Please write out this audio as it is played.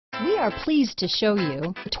We are pleased to show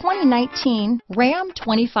you the 2019 Ram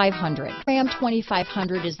 2500. Ram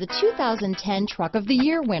 2500 is the 2010 Truck of the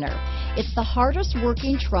Year winner. It's the hardest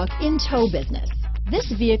working truck in tow business.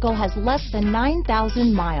 This vehicle has less than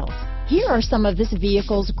 9,000 miles. Here are some of this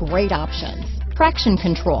vehicle's great options: traction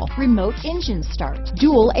control, remote engine start,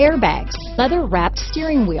 dual airbags, leather-wrapped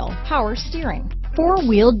steering wheel, power steering,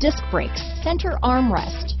 four-wheel disc brakes, center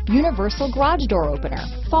armrest, universal garage door opener,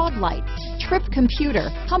 fog lights, trip computer,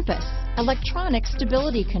 compass, electronic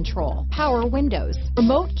stability control, power windows,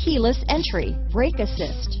 remote keyless entry, brake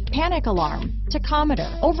assist, panic alarm,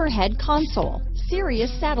 tachometer, overhead console,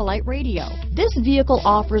 Sirius satellite radio. This vehicle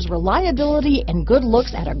offers reliability and good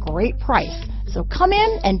looks at a great price. So come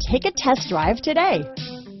in and take a test drive today.